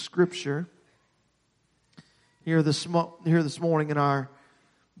Scripture here this morning in our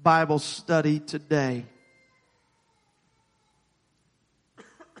Bible study today.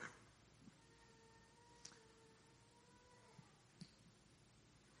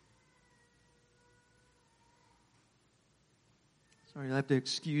 Sorry, you'll have to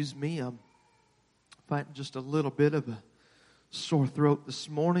excuse me. I'm fighting just a little bit of a sore throat this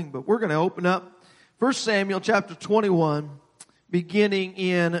morning, but we're going to open up 1 Samuel chapter 21, beginning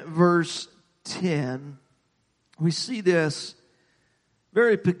in verse 10. We see this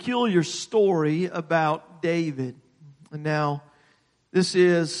very peculiar story about David. And now, this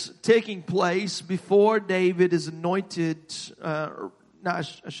is taking place before David is anointed, I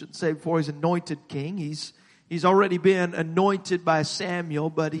shouldn't say before he's anointed king. He's already been anointed by Samuel,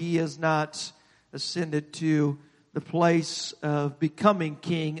 but he has not ascended to the place of becoming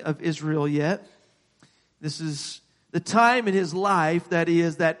king of Israel yet. This is the time in his life that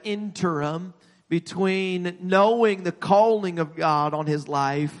is that interim between knowing the calling of God on his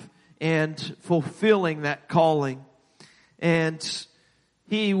life and fulfilling that calling. And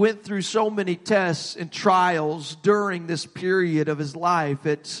he went through so many tests and trials during this period of his life.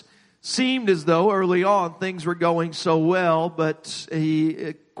 It seemed as though early on things were going so well, but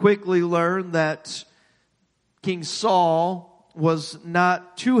he quickly learned that King Saul was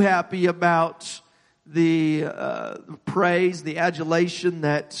not too happy about the praise, the adulation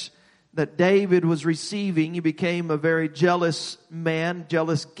that David was receiving. He became a very jealous man,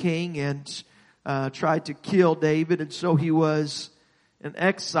 jealous king, and tried to kill David. And so he was in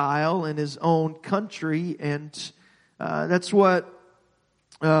exile in his own country. And that's what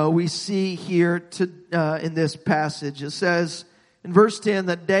we see here in this passage. It says in verse 10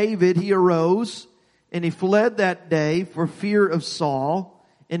 that David, he arose and he fled that day for fear of Saul.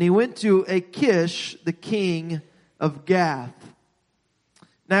 And he went to Achish, the king of Gath.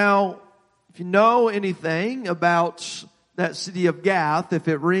 Now, if you know anything about that city of Gath, if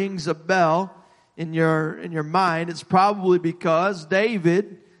it rings a bell in your mind, it's probably because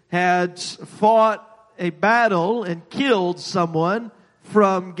David had fought a battle and killed someone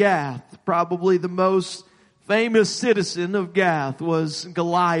from Gath. Probably the most famous citizen of Gath was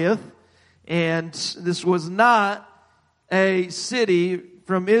Goliath. And this was not a city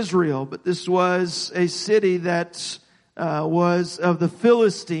from Israel, but this was a city that was of the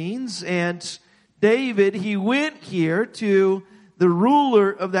Philistines. And David, he went here to the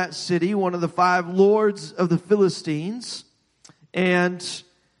ruler of that city, one of the 5 lords of the Philistines, and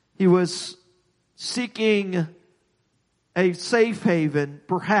he was seeking a safe haven,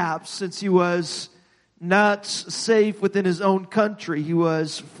 perhaps, since he was not safe within his own country. He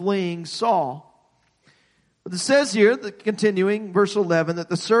was fleeing Saul. But it says here, continuing, verse 11, that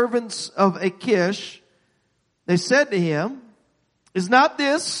the servants of Achish, they said to him, "Is not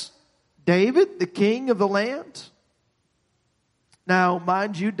this David, the king of the land?" Now,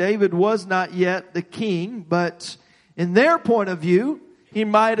 mind you, David was not yet the king, but in their point of view, he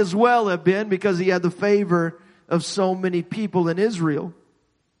might as well have been because he had the favor of so many people in Israel.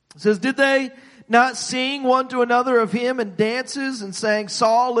 It says, "Did they not sing one to another of him in dances and sang,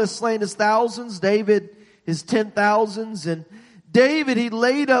 Saul has slain his thousands, David his 10,000s? And David, he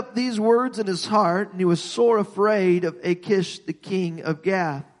laid up these words in his heart, and he was sore afraid of Achish, the king of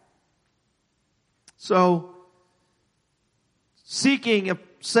Gath." So, seeking a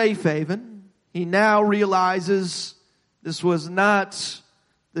safe haven, he now realizes this was not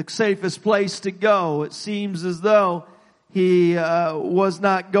the safest place to go. It seems as though he was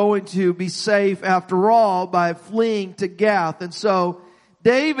not going to be safe after all by fleeing to Gath. And so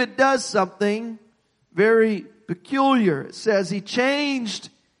David does something very peculiar. It says he changed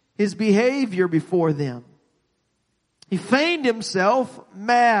his behavior before them. He feigned himself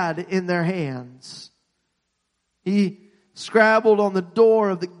mad in their hands. He scrabbled on the door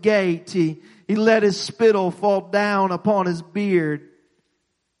of the gate. He let his spittle fall down upon his beard.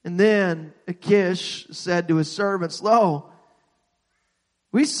 And then Achish said to his servants, "Lo,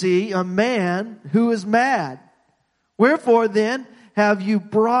 we see a man who is mad. Wherefore then have you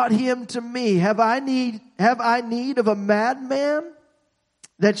brought him to me? Have I need of a madman,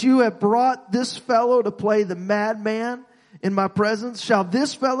 that you have brought this fellow to play the madman in my presence? Shall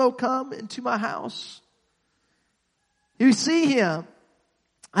this fellow come into my house?" You see him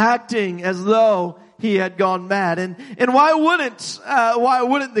acting as though he had gone mad. And why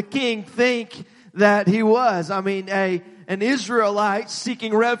wouldn't the king think that he was? I mean, an Israelite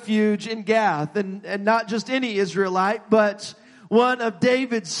seeking refuge in Gath, and not just any Israelite, but one of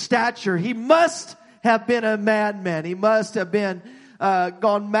David's stature. He must have been a madman. He must have been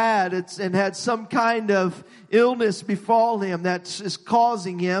gone mad and had some kind of illness befall him that is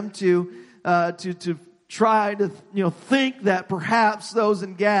causing him to try to, think that perhaps those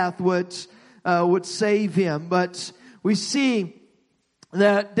in Gath would save him. But we see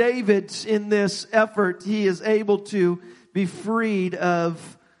that David, in this effort, he is able to be freed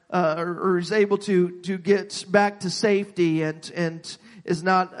of, or is able to get back to safety and is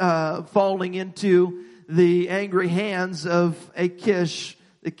not falling into the angry hands of Achish,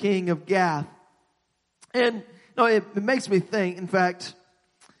 the king of Gath. And it makes me think. In fact,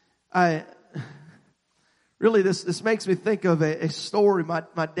 this makes me think of a story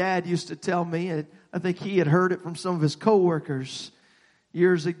my dad used to tell me, and I think he had heard it from some of his coworkers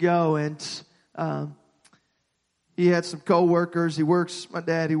years ago. And he had some coworkers. My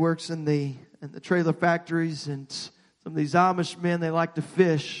dad works in the trailer factories, and some of these Amish men, they like to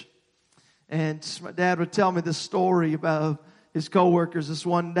fish. And my dad would tell me this story about his coworkers. This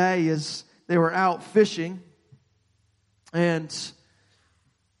one day, as they were out fishing, and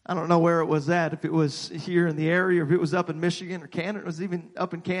I don't know where it was at, if it was here in the area, or if it was up in Michigan or Canada. It was even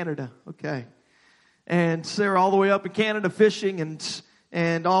up in Canada. Okay. And so they were all the way up in Canada fishing,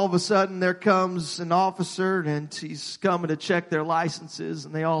 and all of a sudden there comes an officer, and he's coming to check their licenses,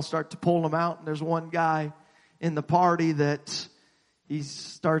 and they all start to pull them out. And there's one guy in the party that he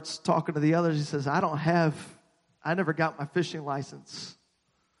starts talking to the others. He says, I never got my fishing license.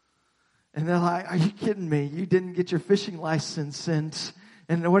 And they're like, are you kidding me? You didn't get your fishing license, and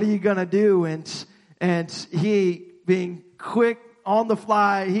what are you going to do? And he, being quick on the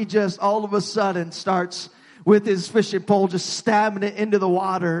fly, he just all of a sudden starts with his fishing pole, just stabbing it into the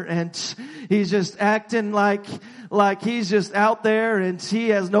water. And he's just acting like he's just out there, and he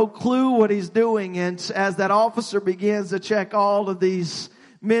has no clue what he's doing. And as that officer begins to check all of these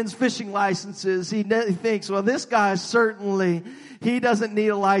men's fishing licenses, he thinks, well, this guy certainly, he doesn't need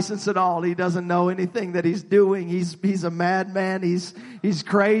a license at all. He doesn't know anything that he's doing. He's a madman. He's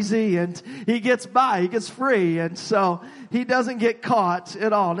crazy, and he gets by. He gets free. And so he doesn't get caught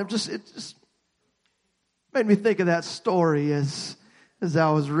at all. And it just made me think of that story as I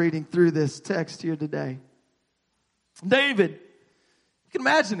was reading through this text here today. David, you can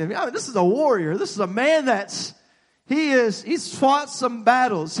imagine him. I mean, this is a warrior. This is a man he's fought some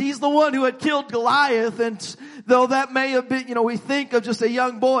battles. He's the one who had killed Goliath, and though that may have been, we think of just a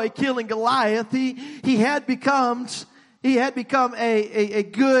young boy killing Goliath, he had become a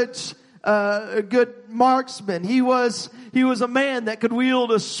good marksman. He was a man that could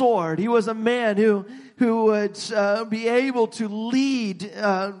wield a sword. He was a man who would be able to lead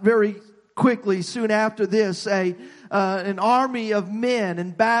very quickly soon after this an army of men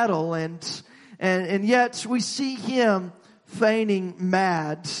in battle, and yet we see him feigning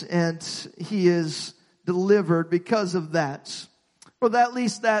mad, and he is delivered because of that. Well, at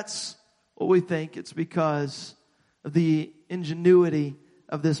least that's what we think. It's because of the ingenuity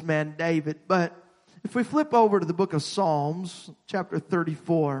of this man David. But if we flip over to the book of Psalms, chapter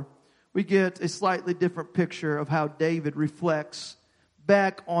 34, we get a slightly different picture of how David reflects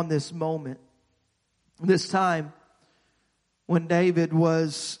back on this moment. This time when David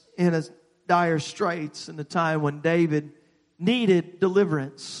was in a dire straits, in the time when David needed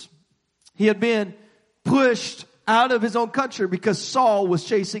deliverance. He had been pushed out of his own country because Saul was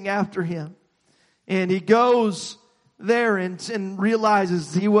chasing after him. And he goes there and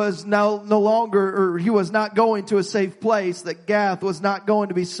realizes he was no longer, or he was not going to a safe place, that Gath was not going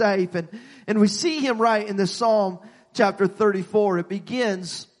to be safe. And we see him right in this Psalm chapter 34. It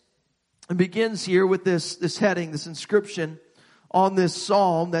begins here with this heading, this inscription on this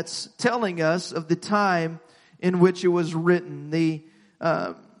psalm that's telling us of the time in which it was written.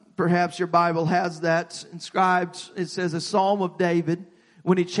 Perhaps your Bible has that inscribed. It says a Psalm of David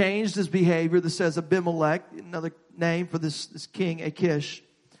when he changed his behavior. This says Abimelech, another name for this king Achish,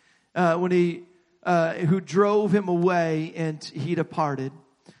 who drove him away, and he departed.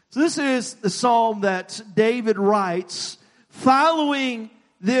 So this is the psalm that David writes following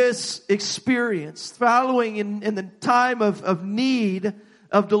this experience, following in the time of need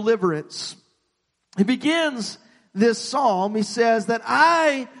of deliverance. He begins this psalm. He says that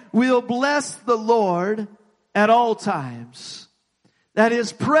I will bless the Lord at all times, that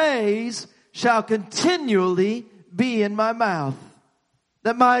his praise shall continually be in my mouth,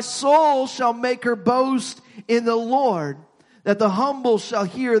 that my soul shall make her boast in the Lord, that the humble shall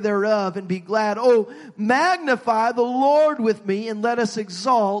hear thereof and be glad. Oh, magnify the Lord with me, and let us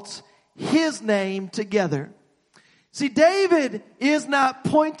exalt his name together. See, David is not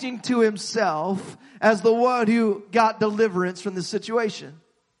pointing to himself as the one who got deliverance from the situation.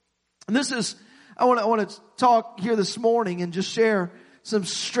 And this is I want to talk here this morning and just share some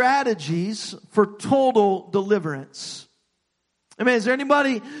strategies for total deliverance. I mean, is there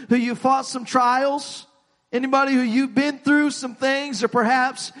anybody who you fought some trials? Anybody who you've been through some things, or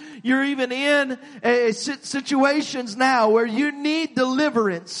perhaps you're even in situations now where you need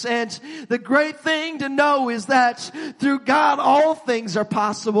deliverance. And the great thing to know is that through God all things are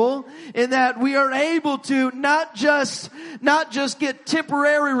possible, and that we are able to not just get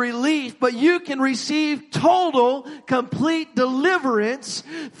temporary relief, but you can receive total, complete deliverance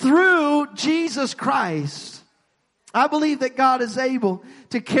through Jesus Christ. I believe that God is able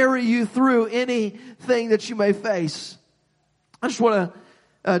to carry you through anything that you may face. I just want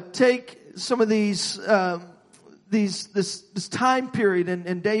to take some of this time period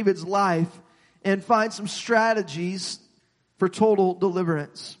in David's life and find some strategies for total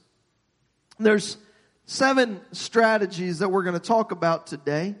deliverance. There's 7 strategies that we're going to talk about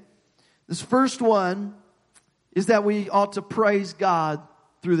today. This first one is that we ought to praise God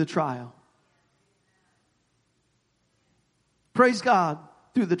through the trial. Praise God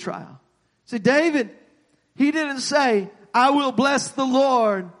through the trial. See, David, he didn't say, I will bless the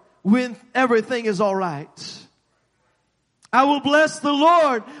Lord when everything is all right. I will bless the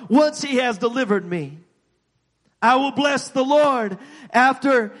Lord once He has delivered me. I will bless the Lord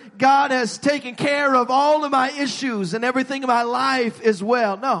after God has taken care of all of my issues and everything in my life as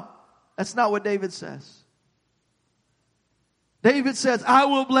well. No, that's not what David says. David says, I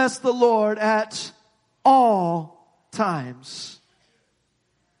will bless the Lord at all times.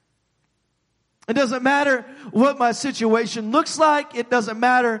 It doesn't matter what my situation looks like. It doesn't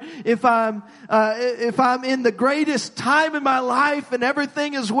matter if I'm in the greatest time in my life and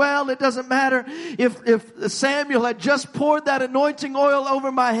everything is well. It doesn't matter if Samuel had just poured that anointing oil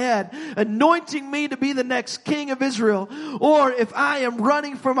over my head, anointing me to be the next king of Israel, or if I am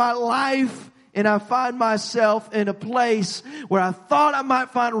running for my life and I find myself in a place where I thought I might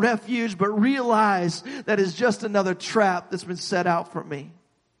find refuge, but realize that is just another trap that's been set out for me.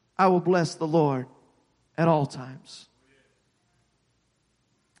 I will bless the Lord at all times.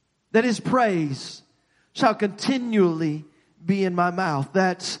 That His praise shall continually be in my mouth.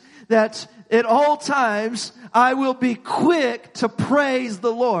 That at all times I will be quick to praise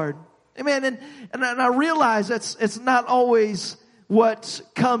the Lord. Amen. And I realize it's not always what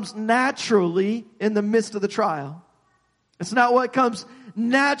comes naturally in the midst of the trial. It's not what comes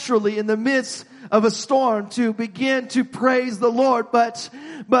naturally in the midst of a storm to begin to praise the Lord. But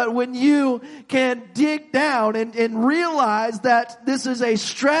when you can dig down and realize that this is a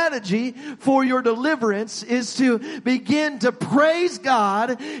strategy for your deliverance, is to begin to praise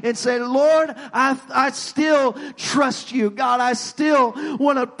God and say, Lord, I still trust you. God, I still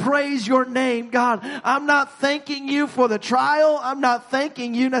want to praise your name. God, I'm not thanking you for the trial. I'm not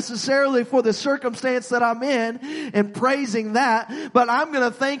thanking you necessarily for the circumstance that I'm in and praising that, but I'm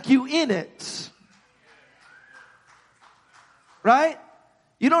going to thank you in it. Right?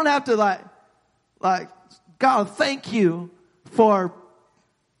 You don't have to like, God, thank you for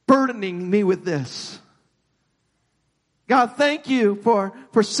burdening me with this. God, thank you for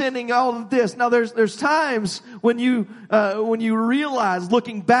sending all of this. Now there's times when you realize,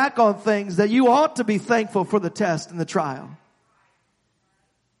 looking back on things, that you ought to be thankful for the test and the trial.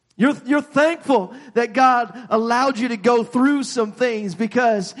 You're thankful that God allowed you to go through some things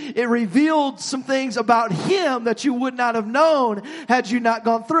because it revealed some things about Him that you would not have known had you not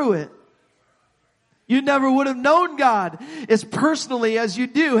gone through it. You never would have known God as personally as you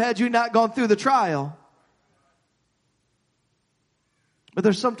do had you not gone through the trial. But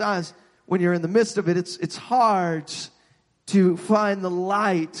there's sometimes when you're in the midst of it, it's hard to find the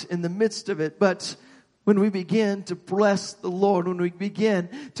light in the midst of it. But when we begin to bless the Lord, when we begin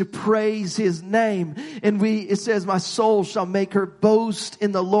to praise His name, and it says, my soul shall make her boast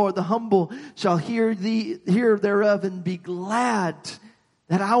in the Lord. The humble shall hear thereof and be glad.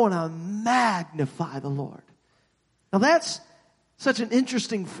 That I want to magnify the Lord. Now that's such an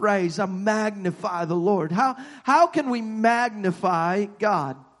interesting phrase. I magnify the Lord. How can we magnify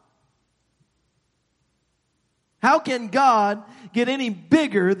God? How can God get any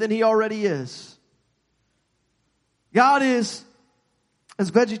bigger than He already is? God is, as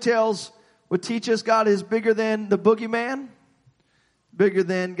VeggieTales would teach us, God is bigger than the boogeyman, bigger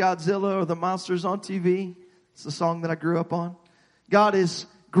than Godzilla or the monsters on TV. It's the song that I grew up on. God is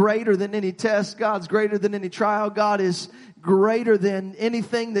greater than any test. God's greater than any trial. God is greater than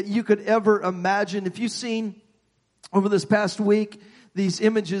anything that you could ever imagine. If you've seen over this past week these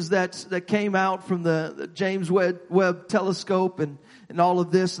images that came out from the James Webb telescope and all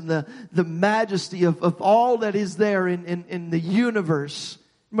of this, and the majesty of all that is there in the universe,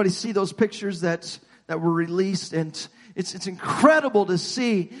 Everybody see those pictures that were released? And it's incredible to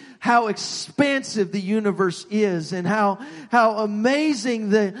see how expansive the universe is and how amazing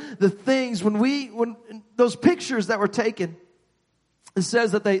the things when those pictures that were taken. It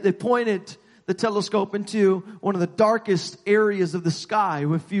says that they pointed the telescope into one of the darkest areas of the sky.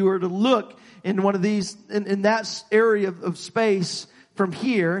 If you were to look in one of these, in that area of space from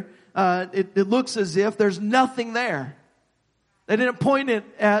here, it looks as if there's nothing there. They didn't point it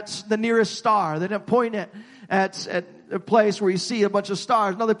at the nearest star. They didn't point it at a place where you see a bunch of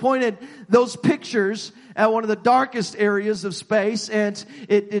stars. No, they pointed those pictures at one of the darkest areas of space, and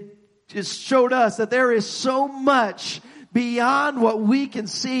it just showed us that there is so much beyond what we can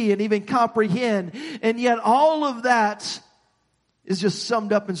see and even comprehend. And yet all of that is just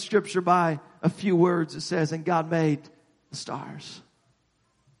summed up in Scripture by a few words. It says, and God made the stars.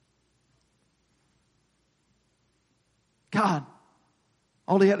 God,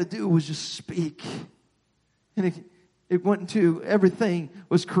 all he had to do was just speak. And it went into everything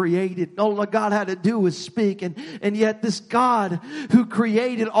was created. All God had to do was speak. And yet this God who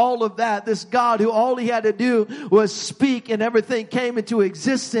created all of that, this God who all he had to do was speak and everything came into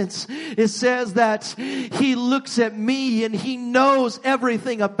existence. It says that he looks at me and he knows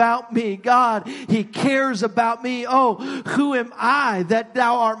everything about me. God, he cares about me. Oh, who am I that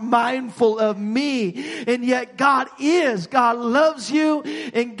thou art mindful of me? And yet God loves you,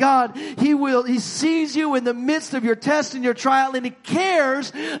 and God, he sees you in the midst of your test and your trial, and he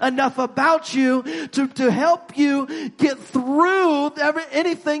cares enough about you to help you get through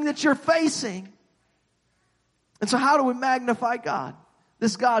anything that you're facing. And so how do we magnify God?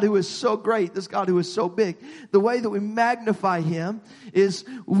 This God who is so great, this God who is so big. The way that we magnify him is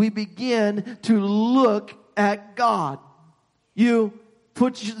we begin to look at God. You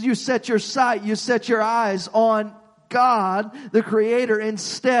set your sight, you set your eyes on God, the Creator,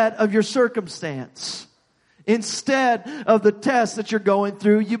 instead of your circumstance. Instead of the test that you're going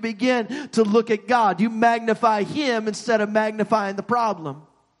through, you begin to look at God. You magnify him instead of magnifying the problem.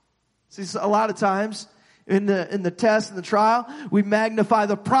 See, a lot of times in the test and the trial, we magnify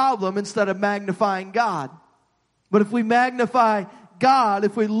the problem instead of magnifying God. But if we magnify God,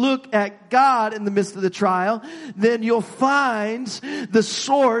 if we look at God in the midst of the trial, then you'll find the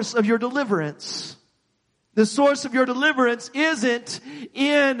source of your deliverance. The source of your deliverance isn't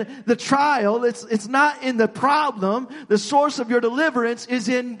in the trial. It's not in the problem. The source of your deliverance is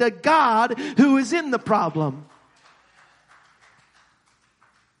in the God who is in the problem.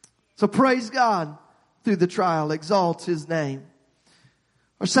 So praise God through the trial. Exalt his name.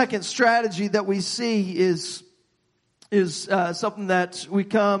 Our second strategy that we see is something that we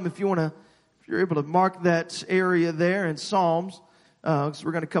come, if you're able to mark that area there in Psalms, because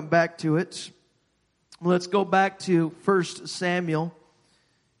we're going to come back to it. Let's go back to 1 Samuel,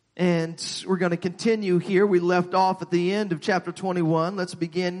 and we're going to continue here. We left off at the end of chapter 21. Let's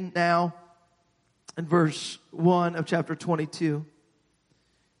begin now in verse 1 of chapter 22.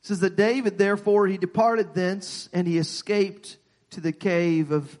 It says that David, therefore, he departed thence, and he escaped to the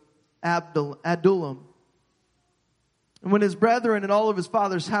cave of Adullam. And when his brethren and all of his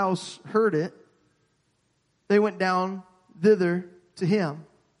father's house heard it, they went down thither to him.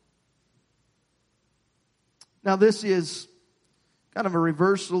 Now this is kind of a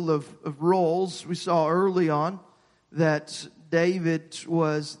reversal of roles. We saw early on that David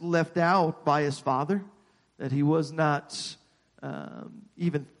was left out by his father, that he was not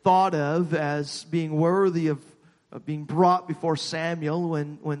even thought of as being worthy of being brought before Samuel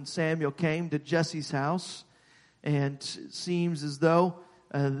when Samuel came to Jesse's house. And it seems as though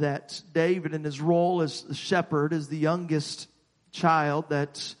that David, in his role as the shepherd, as the youngest child,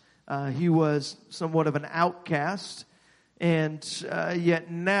 that he was somewhat of an outcast. And yet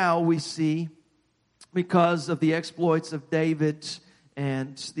now we see, because of the exploits of David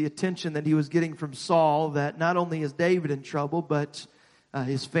and the attention that he was getting from Saul, that not only is David in trouble, but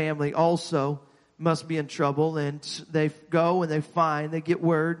his family also must be in trouble. And they go and they get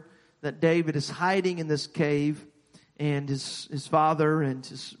word that David is hiding in this cave, and his father and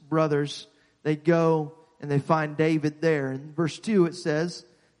his brothers, they go and they find David there. In verse 2 it says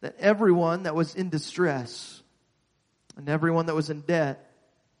that everyone that was in distress, and everyone that was in debt,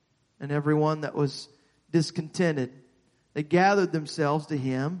 and everyone that was discontented, they gathered themselves to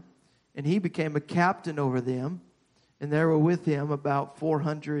him, and he became a captain over them, and there were with him about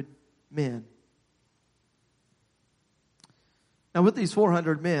 400 men. Now with these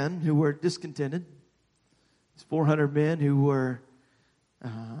 400 men who were discontented, these 400 men who were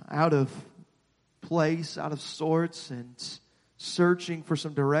out of place, out of sorts, and searching for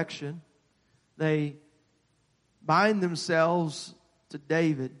some direction, they bind themselves to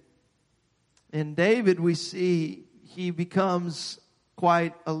David. And David, we see, he becomes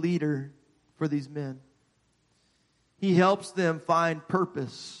quite a leader for these men. He helps them find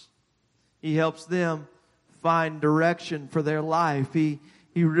purpose. He helps them find direction for their life. He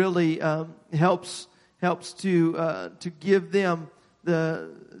really helps to give them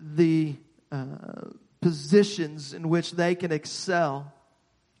the positions in which they can excel.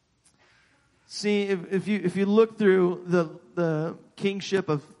 See, if you look through the kingship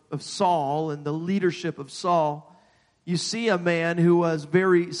of Saul and the leadership of Saul, you see a man who was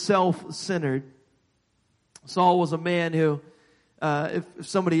very self-centered. Saul was a man who, if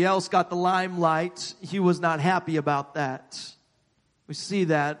somebody else got the limelight, he was not happy about that. We see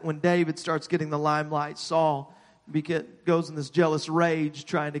that when David starts getting the limelight, Saul goes in this jealous rage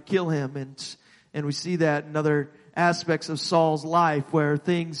trying to kill him. And we see that in other aspects of Saul's life where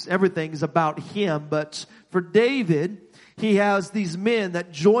everything is about him. But for David, he has these men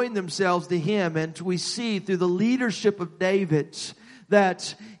that join themselves to him. And we see through the leadership of David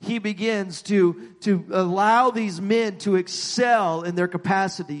that he begins to allow these men to excel in their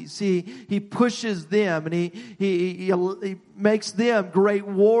capacities. He pushes them and he makes them great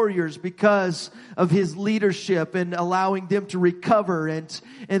warriors because of his leadership and allowing them to recover. And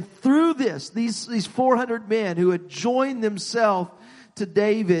through these 400 men who had joined themselves to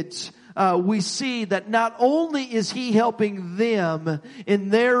David, we see that not only is he helping them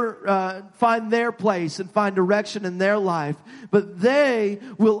in find their place and find direction in their life, but they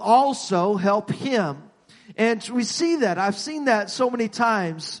will also help him. And we see that. I've seen that so many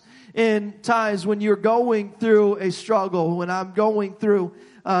times in times when you're going through a struggle, when I'm going through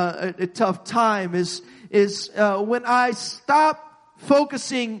a tough time, is when I stop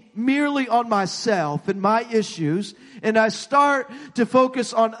focusing merely on myself and my issues, and I start to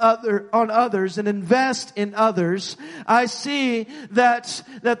focus on others and invest in others, I see that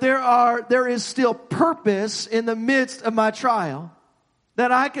there is still purpose in the midst of my trial.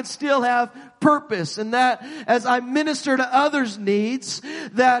 That I can still have purpose, and that as I minister to others' needs,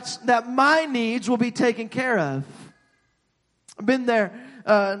 that my needs will be taken care of. I've been there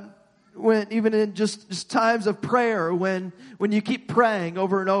when even in just times of prayer, when you keep praying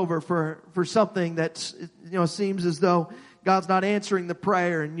over and over for something that seems as though God's not answering the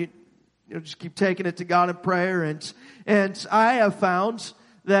prayer, and you just keep taking it to God in prayer, and I have found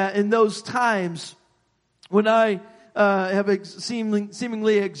that in those times when I have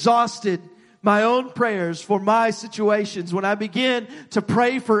seemingly exhausted my own prayers for my situations, when I begin to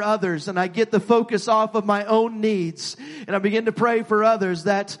pray for others and I get the focus off of my own needs and I begin to pray for others,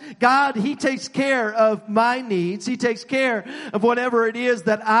 that God, He takes care of my needs. He takes care of whatever it is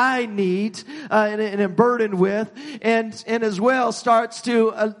that I need and am burdened with, and as well starts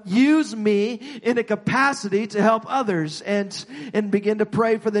to use me in a capacity to help others and begin to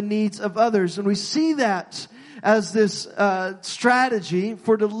pray for the needs of others. And we see that as this strategy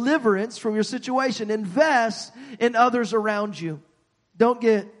for deliverance from your situation. Invest in others around you. Don't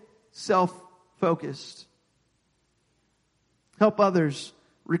get self-focused. Help others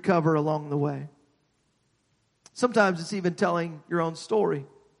recover along the way. Sometimes it's even telling your own story.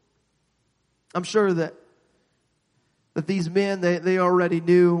 I'm sure that these men, they already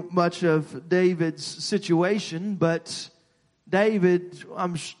knew much of David's situation, but David,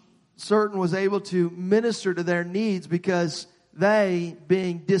 I'm certain, was able to minister to their needs because they,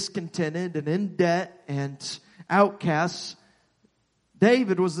 being discontented and in debt and outcasts,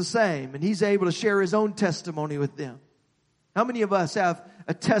 David was the same, and he's able to share his own testimony with them. How many of us have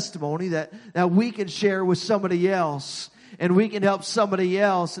a testimony that we can share with somebody else, and we can help somebody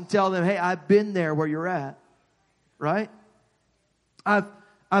else and tell them, hey, I've been there where you're at, right?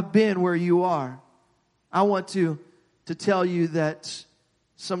 I've been where you are. I want to tell you that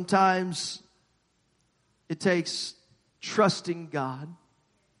sometimes it takes trusting God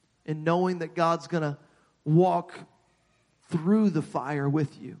and knowing that God's going to walk through the fire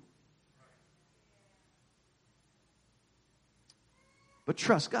with you. But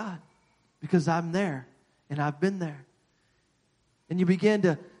trust God, because I'm there and I've been there. And you begin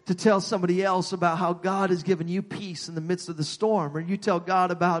to tell somebody else about how God has given you peace in the midst of the storm, or you tell God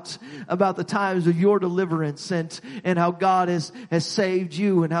about the times of your deliverance and how God has saved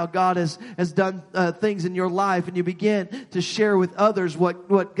you and how God has done things in your life, and you begin to share with others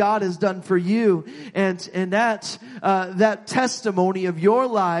what God has done for you, and that testimony of your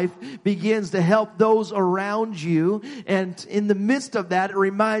life begins to help those around you, and in the midst of that, it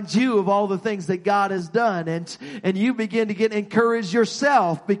reminds you of all the things that God has done, and you begin to get encouraged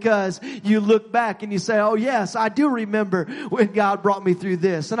yourself, because because you look back and you say, oh yes, I do remember when God brought me through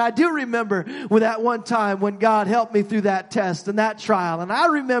this. And I do remember when that one time when God helped me through that test and that trial. And I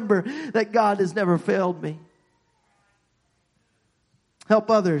remember that God has never failed me.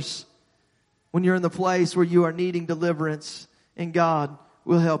 Help others when you're in the place where you are needing deliverance, and God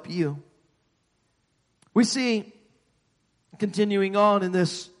will help you. We see, continuing on in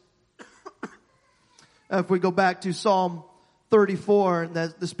this, if we go back to Psalm 34, and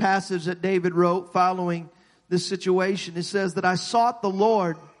this passage that David wrote following this situation, it says that I sought the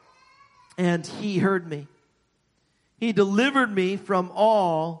Lord and He heard me. He delivered me from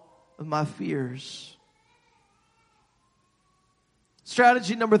all of my fears.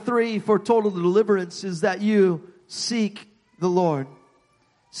 Strategy number 3 for total deliverance is that you seek the Lord.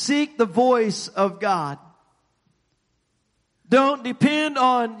 Seek the voice of God. Don't depend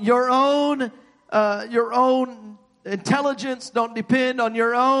on your own intelligence. Don't depend on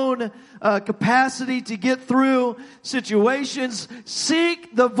your own capacity to get through situations.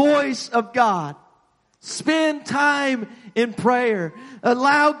 Seek the voice of God. Spend time in prayer.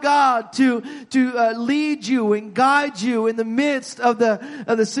 Allow God to lead you and guide you in the midst of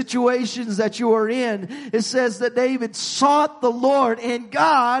the situations that you are in. It says that David sought the Lord and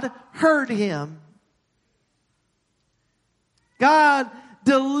God heard him. God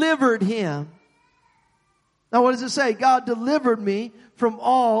delivered him. Now what does it say? God delivered me from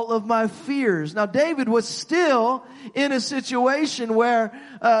all of my fears. Now David was still in a situation where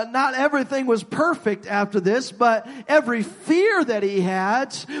not everything was perfect after this, but every fear that he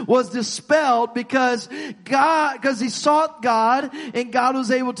had was dispelled because he sought God, and God was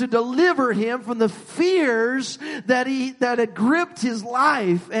able to deliver him from the fears that had gripped his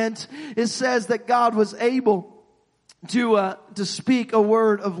life. And it says that God was able to speak a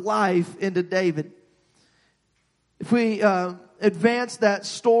word of life into David. If we advance that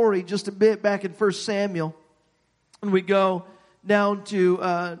story just a bit back in 1 Samuel, and we go down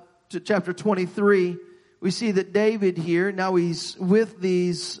to chapter 23, we see that David here, now he's with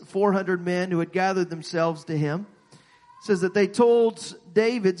these 400 men who had gathered themselves to him. It says that they told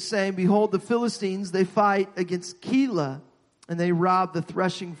David, saying, behold, the Philistines, they fight against Keilah, and they rob the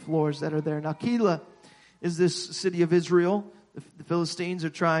threshing floors that are there. Now Keilah is this city of Israel. The Philistines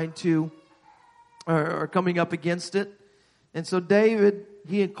are coming up against it. And so David,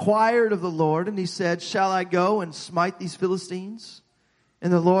 he inquired of the Lord, and he said, shall I go and smite these Philistines?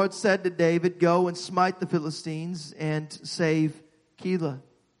 And the Lord said to David, go and smite the Philistines and save Keilah.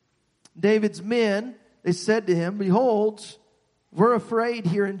 David's men, they said to him, behold, we're afraid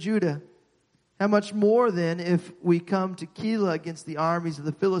here in Judah. How much more then if we come to Keilah against the armies of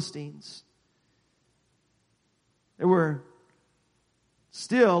the Philistines? They were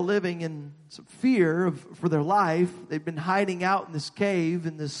still living in some fear for their life. They've been hiding out in this cave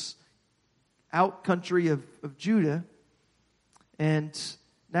in this out country of Judah. And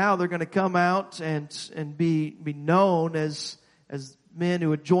now they're going to come out and be known as men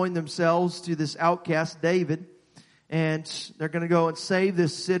who had joined themselves to this outcast David. And they're going to go and save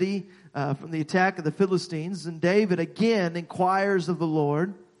this city from the attack of the Philistines. And David again inquires of the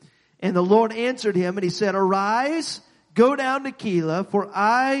Lord. And the Lord answered him, and he said, arise, go down to Keilah, for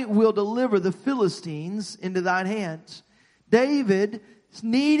I will deliver the Philistines into thine hands. David is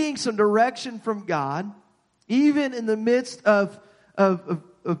needing some direction from God, even in the midst of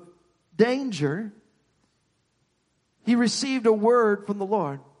danger. He received a word from the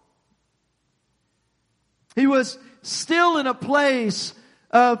Lord. He was still in a place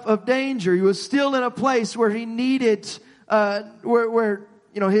of danger. He was still in a place where he needed, where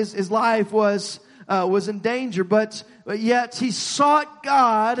his life was in danger, but yet he sought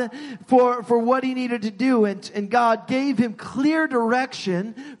God for what he needed to do, and God gave him clear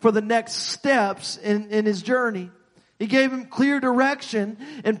direction for the next steps in his journey. He gave him clear direction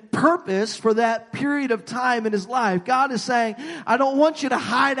and purpose for that period of time in his life. God is saying, I don't want you to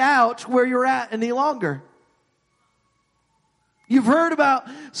hide out where you're at any longer. You've heard about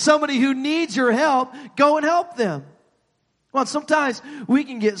somebody who needs your help. Go and help them. Well, sometimes we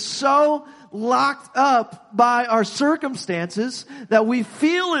can get so locked up by our circumstances that we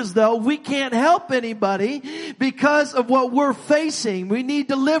feel as though we can't help anybody because of what we're facing. We need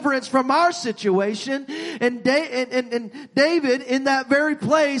deliverance from our situation. And David, in that very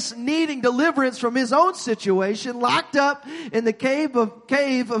place, needing deliverance from his own situation, locked up in the cave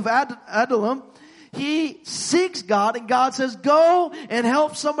of Adullam, he seeks God, and God says, go and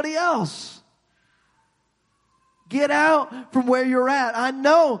help somebody else. Get out from where you're at. I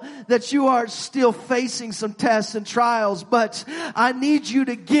know that you are still facing some tests and trials, but I need you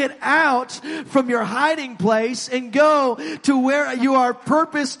to get out from your hiding place and go to where you are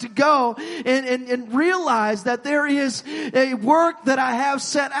purposed to go and realize that there is a work that I have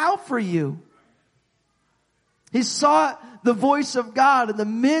set out for you. He sought the voice of God in the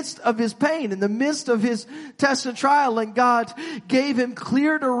midst of his pain, in the midst of his test and trial, and God gave him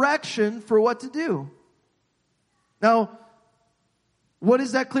clear direction for what to do. Now, what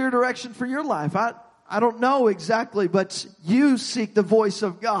is that clear direction for your life? I don't know exactly, but you seek the voice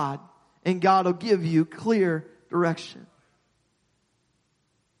of God, and God will give you clear direction.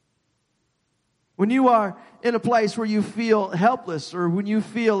 When you are in a place where you feel helpless, or when you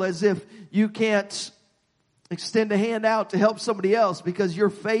feel as if you can't extend a hand out to help somebody else because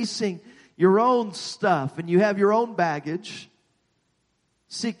you're facing your own stuff and you have your own baggage,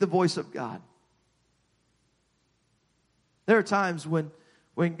 seek the voice of God. There are times when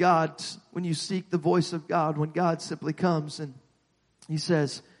you seek the voice of God, when God simply comes and he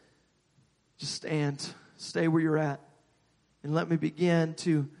says, just stay where you're at, and let me begin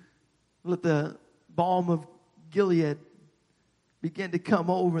to let the balm of Gilead begin to come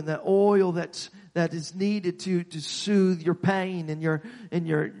over, and that oil that is needed to soothe your pain and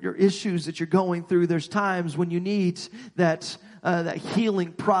your issues that you're going through. There's times when you need that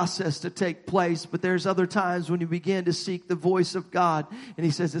healing process to take place, but there's other times when you begin to seek the voice of God, and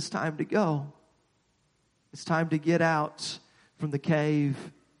he says it's time to go. It's time to get out from the cave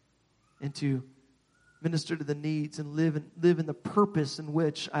and to minister to the needs and live in the purpose in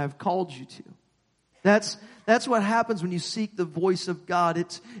which I have called you to. That's what happens when you seek the voice of God.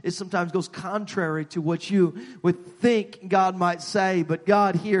 It sometimes goes contrary to what you would think God might say, but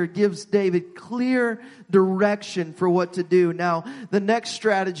God here gives David clear direction for what to do. Now, the next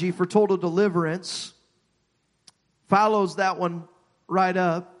strategy for total deliverance follows that one right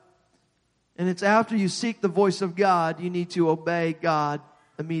up. And it's after you seek the voice of God, you need to obey God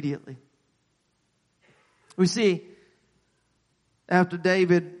immediately. We see, after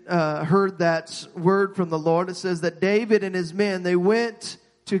David heard that word from the Lord, it says that David and his men, they went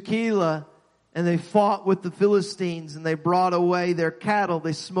to Keilah and they fought with the Philistines, and they brought away their cattle.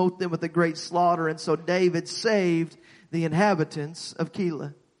 They smote them with a great slaughter. And so David saved the inhabitants of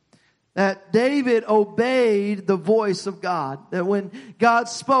Keilah. That David obeyed the voice of God. That when God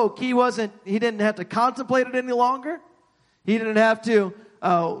spoke, he didn't have to contemplate it any longer. He didn't have to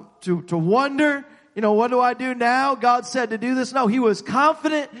wonder, what do I do now? God said to do this. No, he was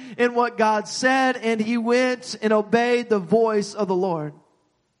confident in what God said, and he went and obeyed the voice of the Lord.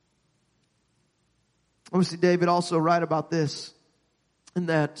 We see David also write about this in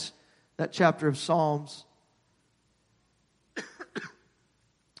that chapter of Psalms.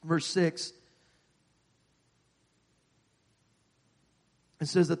 Verse 6. It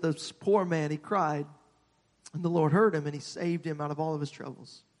says that this poor man, he cried, and the Lord heard him, and he saved him out of all of his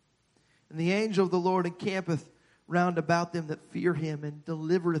troubles. And the angel of the Lord encampeth round about them that fear him, and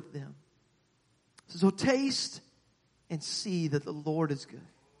delivereth them. So taste and see that the Lord is good.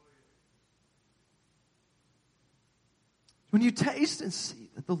 When you taste and see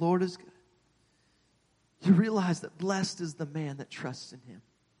that the Lord is good, you realize that blessed is the man that trusts in him.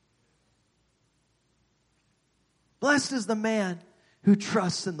 Blessed is the man who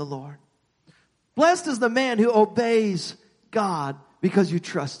trusts in the Lord. Blessed is the man who obeys God because you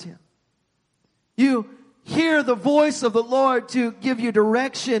trust him. You hear the voice of the Lord to give you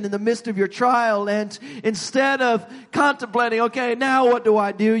direction in the midst of your trial, and instead of contemplating, okay, now what do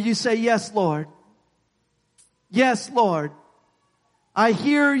I do? You say, yes, Lord. Yes, Lord. I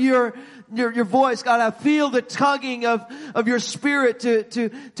hear your voice, God. I feel the tugging of your spirit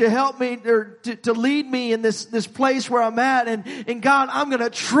to help me, or to lead me in this place where I'm at. And God, I'm going to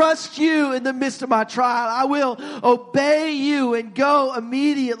trust you in the midst of my trial. I will obey you and go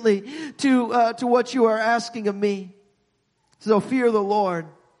immediately to what you are asking of me. So fear the Lord,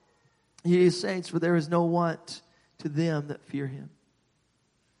 ye saints, for there is no want to them that fear him.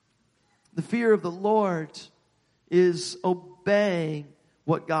 The fear of the Lord is obeying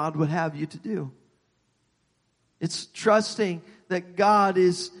what God would have you to do. It's trusting that God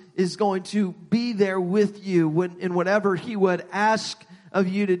is going to be there with you in whatever he would ask of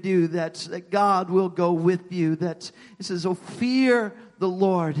you to do, that God will go with you. That it says, oh, fear the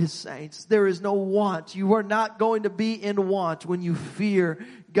Lord, his saints. There is no want. You are not going to be in want when you fear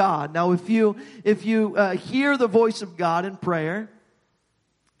God. Now, if you hear the voice of God in prayer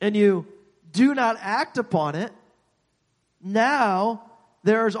and you do not act upon it, now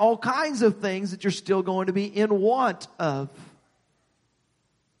there's all kinds of things that you're still going to be in want of.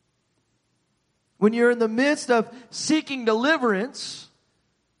 when you're in the midst of seeking deliverance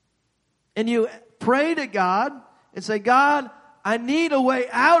and you pray to God and say, God, I need a way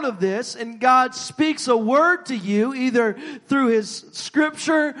out of this, and God speaks a word to you either through His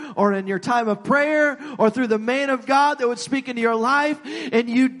scripture or in your time of prayer or through the man of God that would speak into your life, and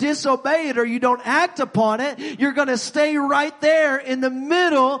you disobey it or you don't act upon it, you're going to stay right there in the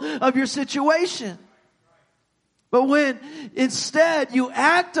middle of your situation. But when instead you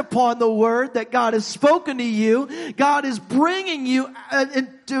act upon the word that God has spoken to you, God is bringing you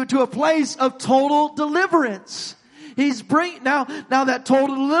to a place of total deliverance. He's bringing, now that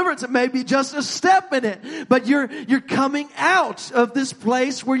total deliverance, it may be just a step in it, but you're coming out of this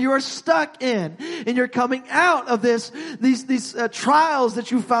place where you are stuck in, and you're coming out of these trials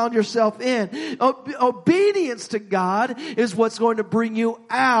that you found yourself in. Obedience to God is what's going to bring you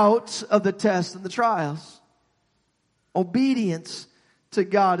out of the tests and the trials. Obedience to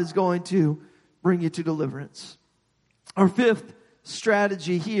God is going to bring you to deliverance. Our fifth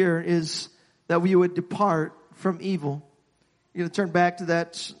strategy here is that we would depart from evil. You're going to turn back to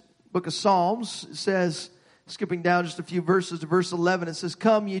that book of Psalms. It says, skipping down just a few verses to verse 11, it says,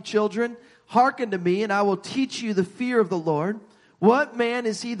 Come, ye children, hearken to me, and I will teach you the fear of the Lord. What man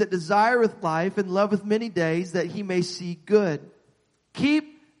is he that desireth life and loveth many days, that he may see good?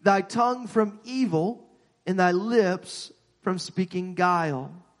 Keep thy tongue from evil, and thy lips from speaking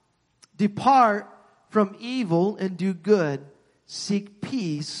guile. Depart from evil and do good. Seek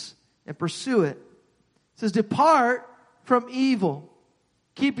peace and pursue it. It says, depart from evil.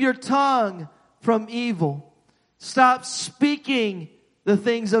 Keep your tongue from evil. Stop speaking the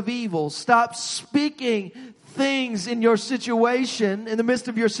things of evil. Stop speaking things in your situation, in the midst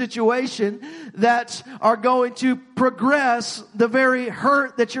of your situation, that are going to progress the very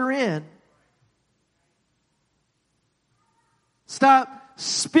hurt that you're in. Stop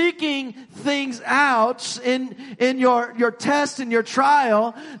speaking things out in your test and your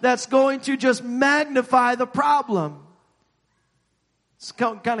trial that's going to just magnify the problem. It's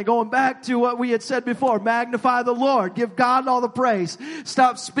kind of going back to what we had said before. Magnify the Lord. Give God all the praise.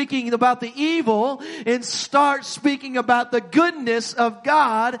 Stop speaking about the evil and start speaking about the goodness of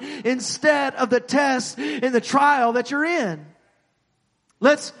God instead of the test and the trial that you're in.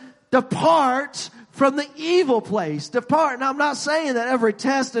 Let's depart from the evil place. Depart. Now, I'm not saying that every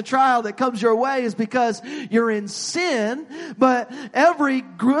test and trial that comes your way is because you're in sin, but every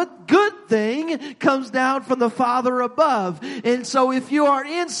good thing comes down from the Father above. And so if you are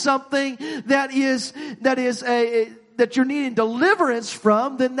in something that you're needing deliverance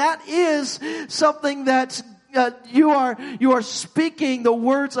from, then that is something that's you are speaking the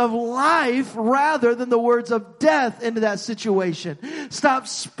words of life rather than the words of death into that situation. Stop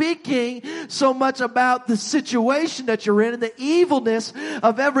speaking so much about the situation that you're in and the evilness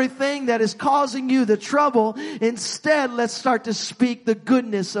of everything that is causing you the trouble. Instead, let's start to speak the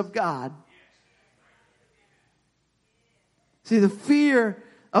goodness of God. See, the fear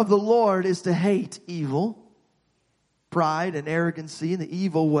of the Lord is to hate evil, pride and arrogancy and the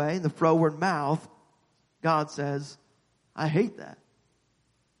evil way and the froward mouth. God says, I hate that.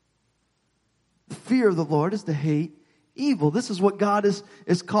 The fear of the Lord is to hate evil. This is what God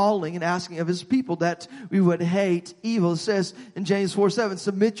is calling and asking of His people, that we would hate evil. It says in James 4:7,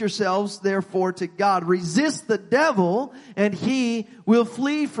 submit yourselves therefore to God. Resist the devil and he will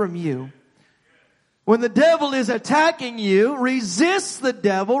flee from you. When the devil is attacking you, resist the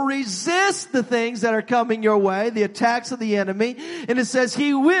devil, resist the things that are coming your way, the attacks of the enemy, and it says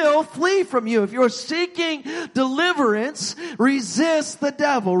he will flee from you. If you're seeking deliverance, resist the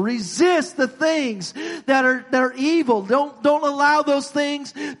devil, resist the things that are evil. Don't allow those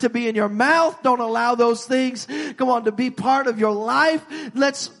things to be in your mouth. Don't allow those things, to be part of your life.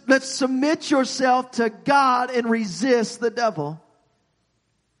 Let's submit yourself to God and resist the devil.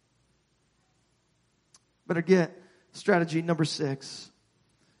 Better get strategy number 6.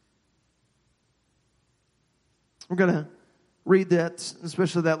 We're going to read that,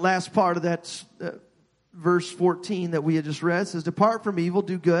 especially that last part of that verse 14 that we had just read. It says, depart from evil,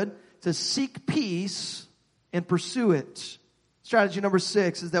 do good. It says, seek peace and pursue it. Strategy number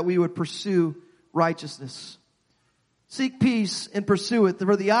 6 is that we would pursue righteousness. Seek peace and pursue it.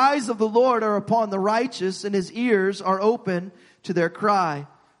 For the eyes of the Lord are upon the righteous, and His ears are open to their cry.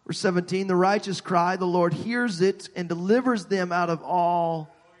 Verse 17, the righteous cry, the Lord hears it and delivers them out of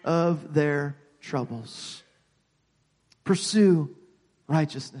all of their troubles. Pursue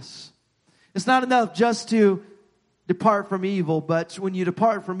righteousness. It's not enough just to depart from evil, but when you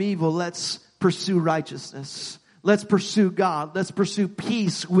depart from evil, let's pursue righteousness. Let's pursue God. Let's pursue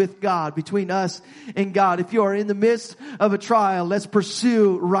peace with God, between us and God. If you are in the midst of a trial, let's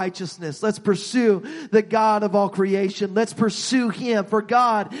pursue righteousness. Let's pursue the God of all creation. Let's pursue Him, for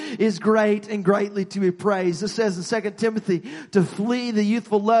God is great and greatly to be praised. It says in 2 Timothy to flee the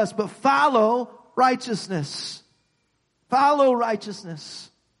youthful lust, but follow righteousness. Follow righteousness.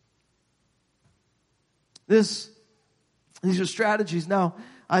 These are strategies. Now,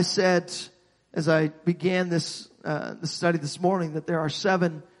 I said as I began this study this morning that there are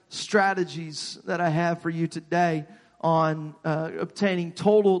 7 strategies that I have for you today on obtaining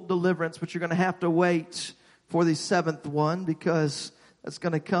total deliverance, but you're going to have to wait for the 7th one because that's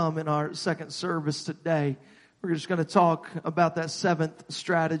going to come in our second service today. We're just going to talk about that 7th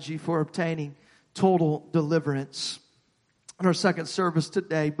strategy for obtaining total deliverance in our second service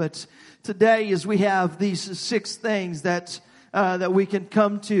today. But today, as we have these 6 things that we can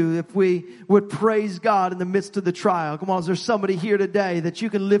come to if we would praise God in the midst of the trial. Come on, is there somebody here today that you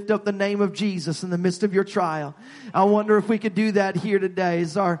can lift up the name of Jesus in the midst of your trial? I wonder if we could do that here today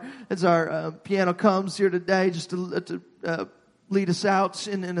as our piano comes here today just to lead us out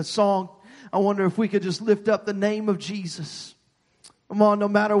in a song. I wonder if we could just lift up the name of Jesus. Come on, no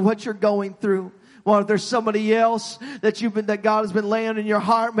matter what you're going through. Well, if there's somebody else that God has been laying in your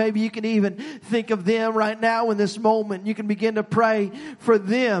heart, maybe you can even think of them right now in this moment. You can begin to pray for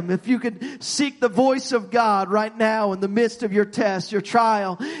them. If you could seek the voice of God right now in the midst of your test, your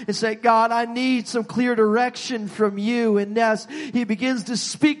trial, and say, God, I need some clear direction from you. And as He begins to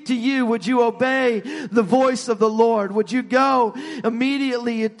speak to you, would you obey the voice of the Lord? Would you go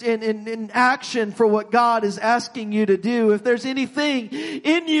immediately in action for what God is asking you to do? If there's anything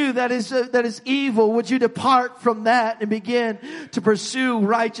in you that is evil, would you depart from that and begin to pursue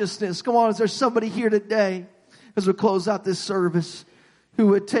righteousness? Come on, is there somebody here today as we close out this service who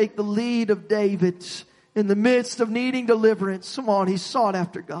would take the lead of David in the midst of needing deliverance? Come on, he sought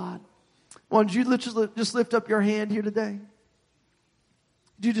after God. Why don't you just lift up your hand here today?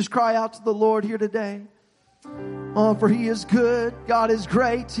 Would you just cry out to the Lord here today? Oh, for He is good. God is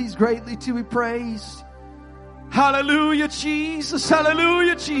great. He's greatly to be praised. Hallelujah, Jesus.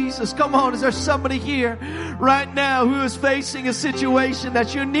 Hallelujah, Jesus. Come on, is there somebody here right now who is facing a situation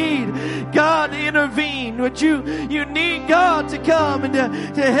that you need God to intervene? Would you need God to come and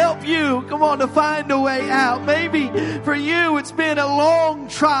to help you, come on, to find a way out? Maybe for you it's been a long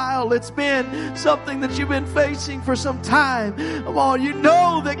trial. It's been something that you've been facing for some time. Come on, you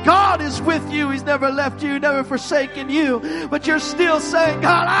know that God is with you. He's never left you, never forsaken you. But you're still saying,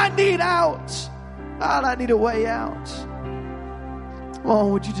 God, I need out. God, I need a way out. Oh,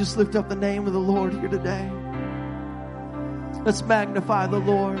 would you just lift up the name of the Lord here today? Let's magnify the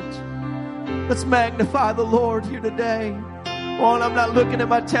Lord. Let's magnify the Lord here today. Oh, and I'm not looking at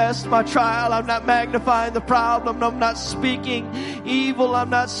my test, my trial. I'm not magnifying the problem. I'm not speaking evil. I'm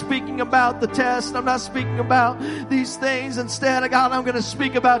not speaking about the test. I'm not speaking about these things. Instead, God, I'm going to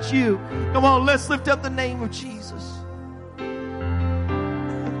speak about you. Come on, let's lift up the name of Jesus.